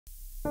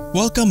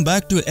Welcome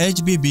back to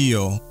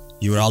HBBO,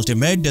 your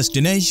ultimate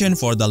destination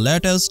for the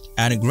latest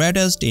and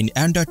greatest in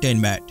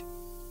entertainment.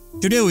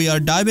 Today we are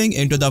diving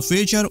into the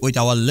future with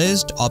our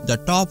list of the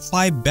top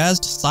 5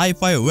 best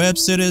sci-fi web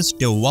series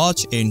to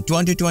watch in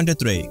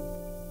 2023.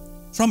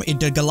 From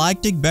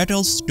intergalactic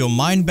battles to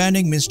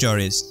mind-bending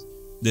mysteries,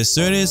 these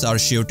series are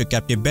sure to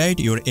captivate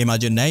your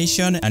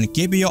imagination and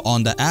keep you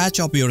on the edge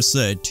of your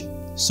seat.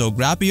 So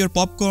grab your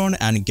popcorn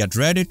and get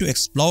ready to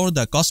explore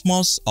the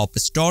cosmos of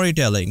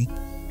storytelling.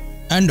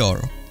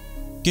 Andor.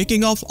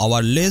 Kicking off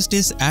our list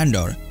is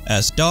Andor,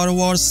 a Star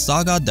Wars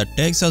saga that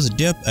takes us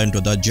deep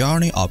into the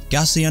journey of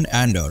Cassian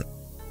Andor.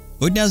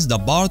 Witness the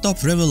birth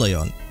of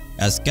rebellion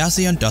as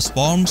Cassian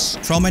transforms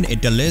from an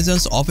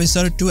intelligence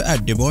officer to a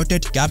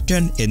devoted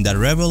captain in the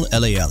Rebel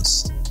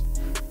Alliance.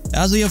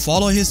 As we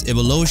follow his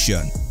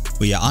evolution,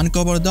 we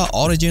uncover the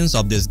origins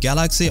of this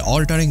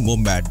galaxy-altering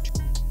movement,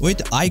 with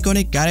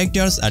iconic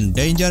characters and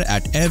danger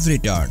at every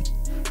turn.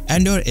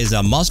 Andor is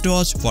a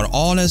must-watch for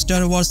all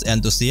Star Wars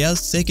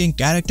enthusiasts seeking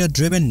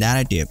character-driven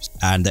narratives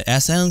and the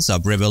essence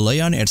of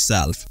rebellion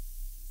itself.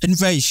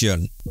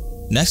 Invasion.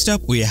 Next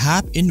up we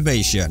have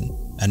Invasion,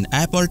 an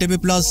Apple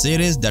TV Plus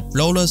series that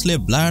flawlessly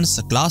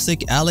blends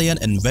classic alien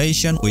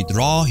invasion with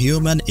raw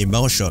human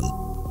emotion.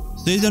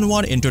 Season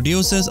 1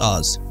 introduces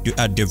us to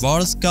a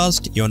diverse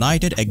cast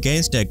united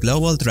against a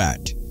global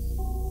threat.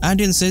 And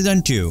in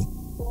Season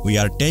 2, we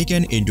are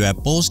taken into a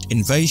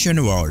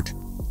post-invasion world.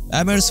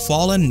 Amidst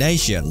fallen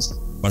nations,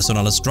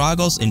 personal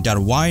struggles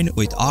intertwine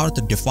with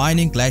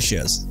Earth-defining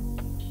clashes.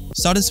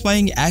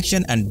 Satisfying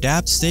action and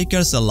depth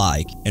seekers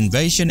alike,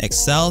 Invasion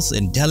excels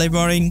in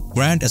delivering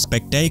grand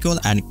spectacle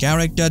and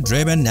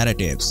character-driven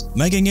narratives,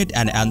 making it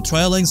an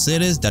enthralling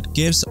series that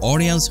keeps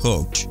audience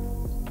hooked.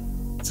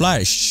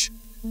 Flash.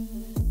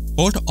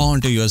 Hold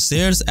on to your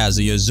seats as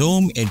you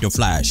zoom into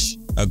Flash,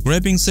 a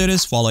gripping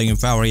series following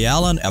Barry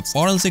Allen, a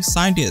forensic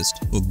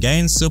scientist who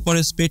gains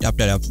super speed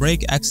after a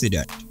freak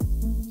accident.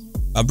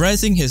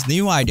 Embracing his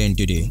new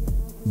identity,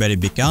 Barry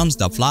becomes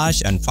the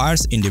Flash and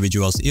fights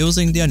individuals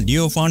using their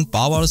newfound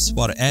powers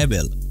for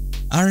evil.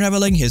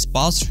 Unraveling his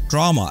past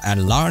trauma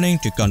and learning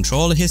to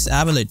control his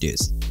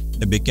abilities,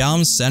 he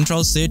becomes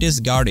Central City's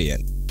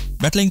guardian,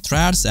 battling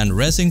threats and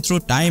racing through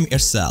time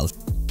itself.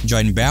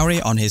 Join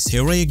Barry on his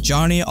heroic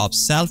journey of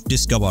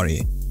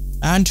self-discovery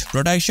and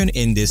protection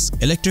in this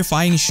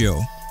electrifying show.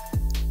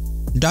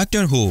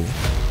 Doctor Who.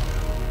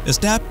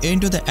 Step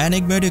into the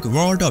enigmatic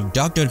world of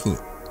Doctor Who,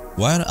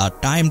 where a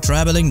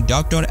time-traveling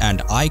doctor and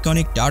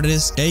iconic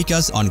TARDIS take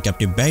us on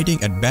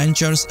captivating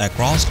adventures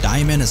across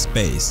time and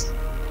space.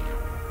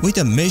 With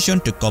a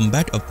mission to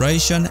combat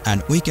oppression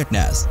and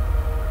wickedness,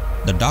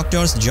 the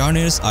Doctor's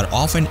journeys are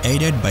often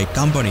aided by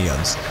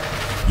companions,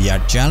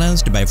 yet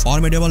challenged by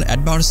formidable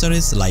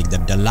adversaries like the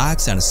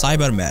Daleks and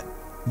Cybermen.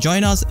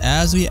 Join us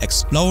as we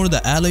explore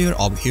the allure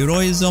of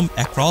heroism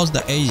across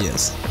the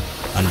ages,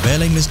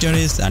 unveiling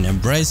mysteries and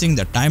embracing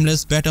the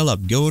timeless battle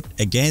of good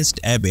against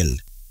evil.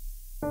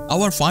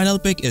 Our final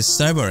pick is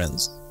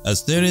Severance, a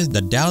series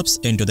that delves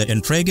into the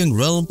intriguing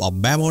realm of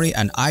memory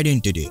and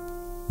identity.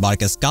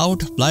 Bark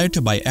Scout,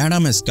 played by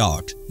Adam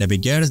Scott,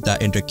 navigates the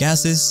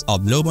intricacies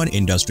of Lumen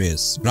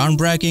Industries'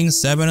 groundbreaking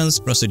severance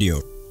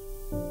procedure.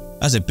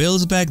 As he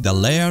peels back the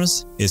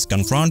layers, he is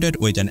confronted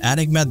with an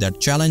enigma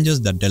that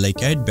challenges the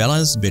delicate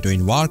balance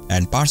between work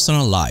and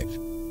personal life.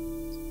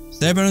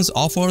 Severance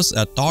offers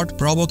a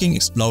thought-provoking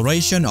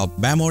exploration of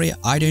memory,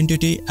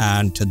 identity,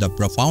 and the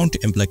profound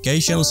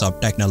implications of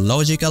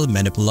technological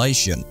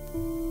manipulation.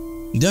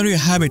 There you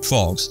have it,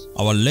 folks,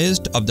 our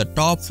list of the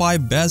top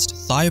 5 best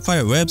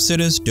sci-fi web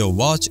series to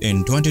watch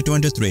in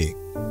 2023.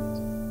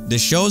 The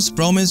shows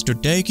promise to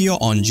take you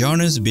on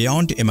journeys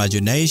beyond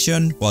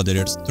imagination, whether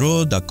it's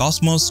through the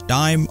cosmos,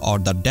 time, or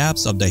the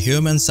depths of the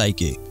human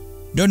psyche.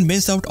 Don't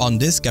miss out on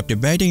these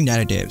captivating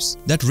narratives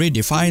that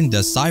redefine the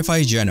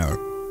sci-fi genre.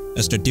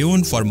 Stay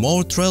tuned for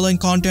more thrilling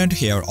content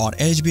here on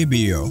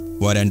HBBO,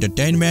 where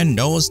entertainment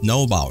knows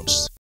no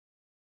bounds.